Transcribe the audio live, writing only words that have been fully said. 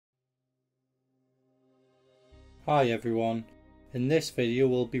Hi everyone, in this video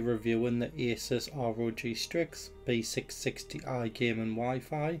we'll be reviewing the Asus Rog Strix B660-I gaming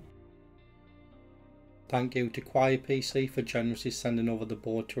Wi-Fi. Thank you to Quiet PC for generously sending over the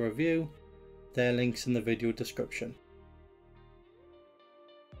board to review. Their links in the video description.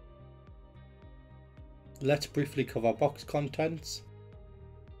 Let's briefly cover box contents.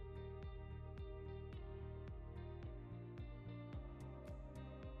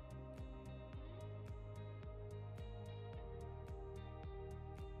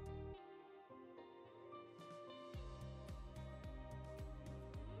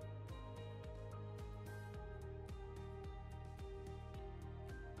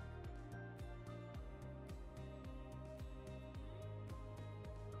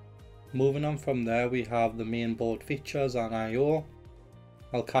 Moving on from there, we have the main board features and I/O.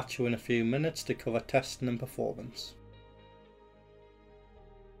 I'll catch you in a few minutes to cover testing and performance.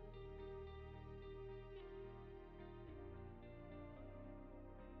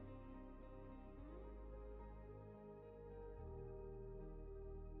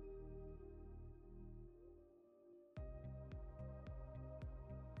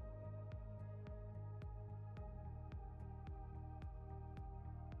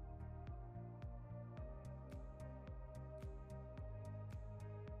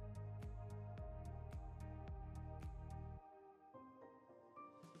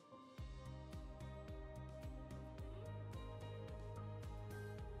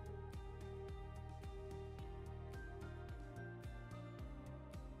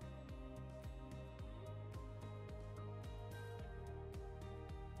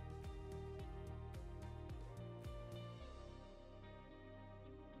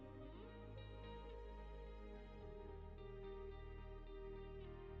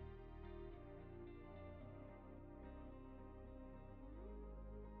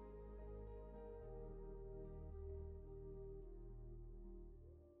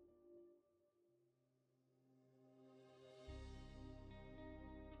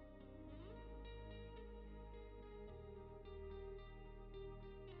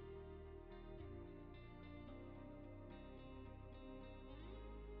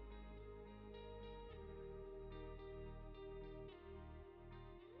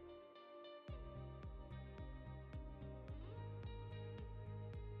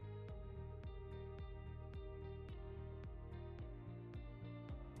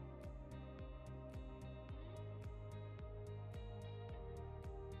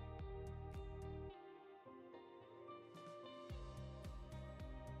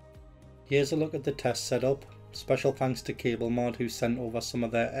 Here's a look at the test setup. Special thanks to CableMod who sent over some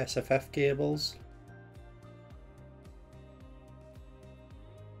of their SFF cables.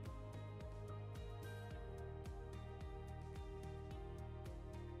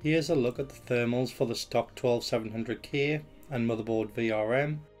 Here's a look at the thermals for the stock 12700K and motherboard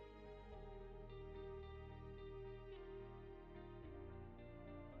VRM.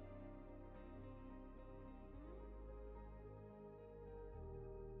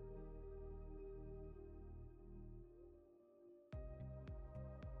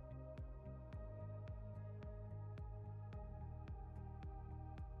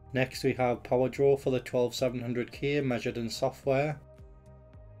 Next we have powerdraw for the 12700K measured in software,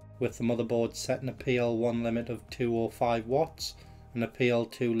 with the motherboard setting a PL1 limit of 205 watts and a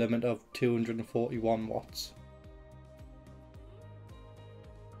PL2 limit of 241 watts.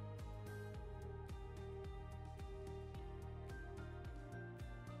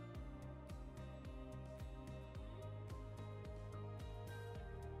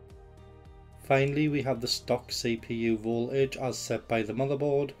 Finally, we have the stock CPU voltage as set by the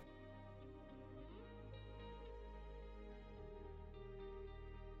motherboard.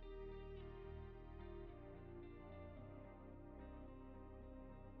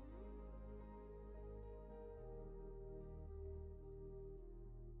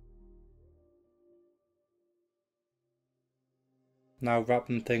 Now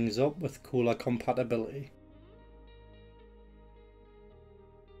wrapping things up with cooler compatibility.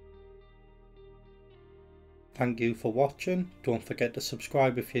 Thank you for watching, don't forget to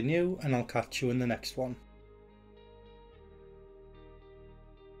subscribe if you're new, and I'll catch you in the next one.